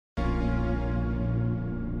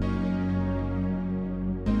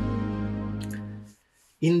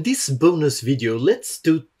In this bonus video, let's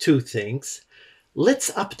do two things.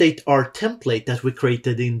 Let's update our template that we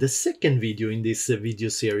created in the second video in this video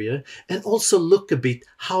series, and also look a bit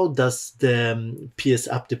how does the PS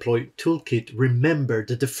App Deployment Toolkit remember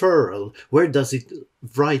the deferral? Where does it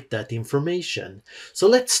write that information? So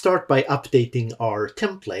let's start by updating our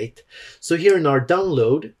template. So here in our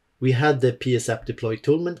download, we had the PS App Deployment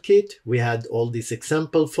Toolkit. We had all these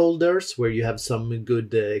example folders where you have some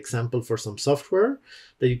good example for some software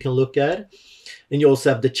that you can look at. And you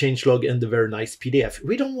also have the changelog and the very nice PDF.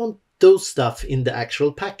 We don't want those stuff in the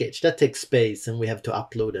actual package. That takes space and we have to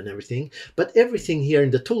upload and everything. But everything here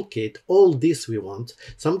in the toolkit, all this we want.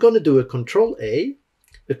 So I'm going to do a Control A,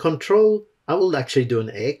 a Control, I will actually do an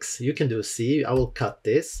X. You can do a C. I will cut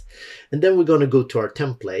this. And then we're going to go to our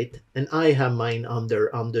template. And I have mine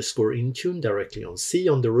under underscore Intune directly on C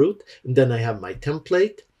on the root. And then I have my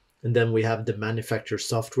template. And then we have the manufacturer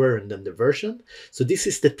software and then the version. So this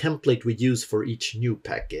is the template we use for each new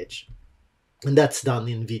package. And that's done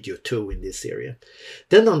in video 2 in this area.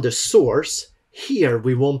 Then on the source, here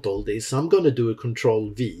we want all this. So I'm going to do a Control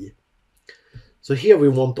V. So here we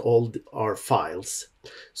want all our files.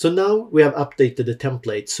 So now we have updated the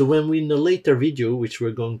template. So when we in a later video, which we're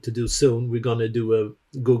going to do soon, we're going to do a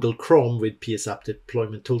Google Chrome with PS App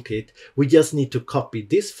Deployment Toolkit. We just need to copy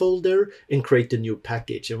this folder and create a new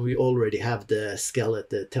package. And we already have the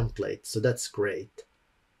skeleton template. So that's great.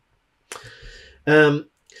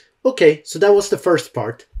 Okay, so that was the first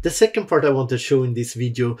part. The second part I want to show in this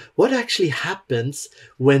video, what actually happens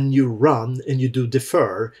when you run and you do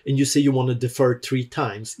defer and you say you want to defer 3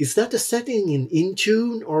 times. Is that a setting in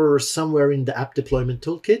Intune or somewhere in the App Deployment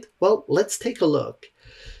Toolkit? Well, let's take a look.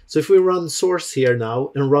 So if we run source here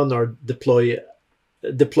now and run our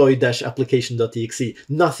deploy-application.exe,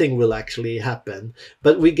 nothing will actually happen,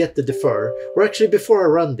 but we get the defer. Or actually, before I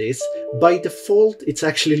run this, by default, it's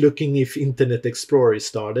actually looking if Internet Explorer is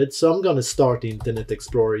started. So I'm going to start Internet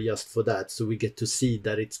Explorer just for that. So we get to see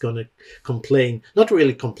that it's going to complain, not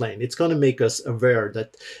really complain. It's going to make us aware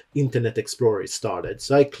that Internet Explorer is started.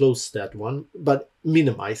 So I close that one, but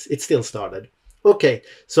minimize, it's still started. Okay,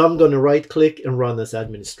 so I'm going to right click and run as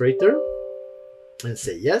administrator and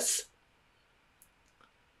say yes.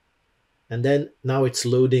 And then now it's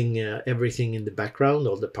loading everything in the background,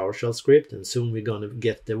 all the PowerShell script, and soon we're going to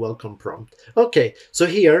get the welcome prompt. Okay, so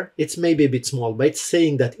here it's maybe a bit small, but it's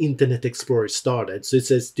saying that Internet Explorer started. So it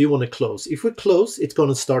says, do you want to close? If we close, it's going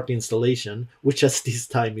to start the installation, which at this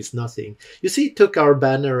time is nothing. You see, it took our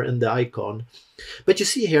banner and the icon. But you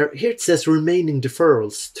see here it says remaining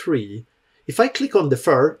deferrals 3. If I click on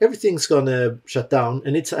defer, everything's going to shut down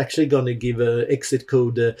and it's actually going to give an exit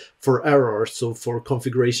code for errors. So for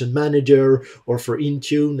configuration manager or for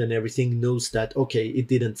Intune, and everything knows that, okay, it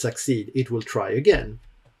didn't succeed. It will try again.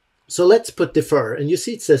 So let's put defer, and you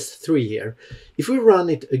see it says 3 here. If we run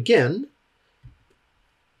it again,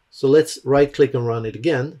 so let's right click and run it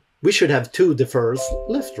again, we should have 2 deferrals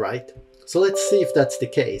left, right? So let's see if that's the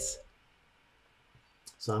case.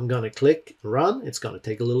 So I'm going to click run. It's going to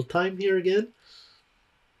take a little time here again.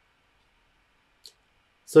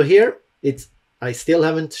 So here I still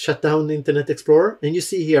haven't shut down Internet Explorer. And you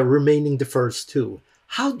see here remaining defers 2.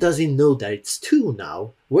 How does it know that it's 2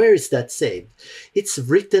 now? Where is that saved? It's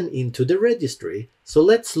written into the registry. So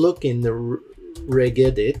let's look in the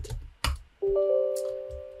regedit.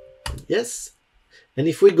 Yes. And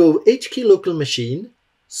if we go HK local machine,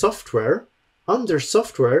 software, under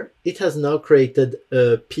software, it has now created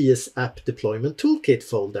a PS App Deployment Toolkit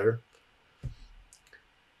folder.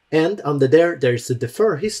 And under there's a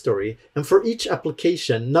defer history. And for each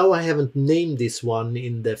application, now I haven't named this one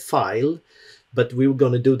in the file, but we're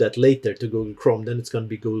going to do that later to Google Chrome. Then it's going to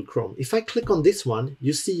be Google Chrome. If I click on this one,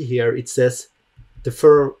 you see here it says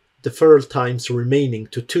deferral times remaining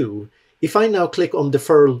to 2. If I now click on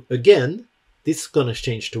deferral again, this is going to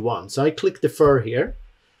change to 1. So I click defer here.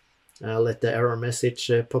 I'll let the error message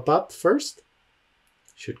pop up first.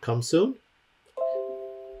 Should come soon.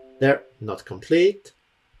 There, not complete.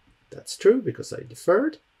 That's true because I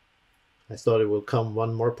deferred. I thought it will come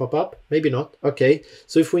one more pop up. Maybe not. Okay,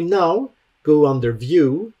 so if we now go under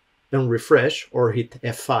view and refresh or hit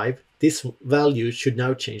F5, this value should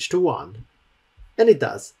now change to 1. And it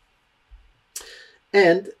does.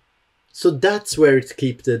 And so that's where it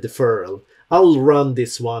keeps the deferral. I'll run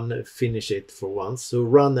this one, finish it for once. So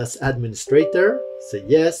run as administrator, say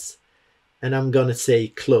yes, and I'm gonna say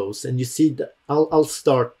close. And you see that I'll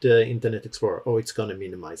start Internet Explorer. Oh, it's gonna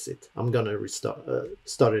minimize it. I'm gonna restart,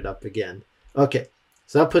 start it up again. Okay,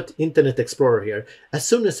 So I put Internet Explorer here. As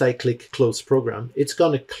soon as I click close program, it's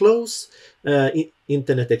going to close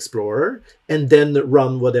Internet Explorer and then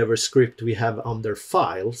run whatever script we have under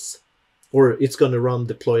files. Or it's going to run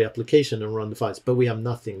deploy application and run the files, but we have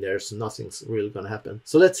nothing there, so nothing's really going to happen.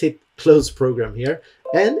 So let's hit close program here,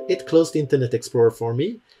 and it closed Internet Explorer for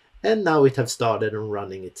me, and now it has started and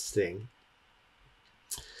running its thing.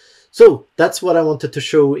 So that's what I wanted to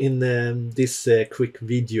show in this quick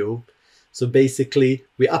video. So basically,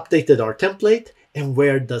 we updated our template, and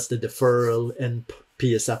where does the deferral and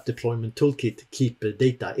PS App Deployment Toolkit keep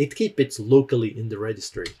data? It keeps it locally in the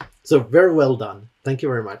registry. So very well done. Thank you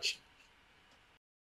very much.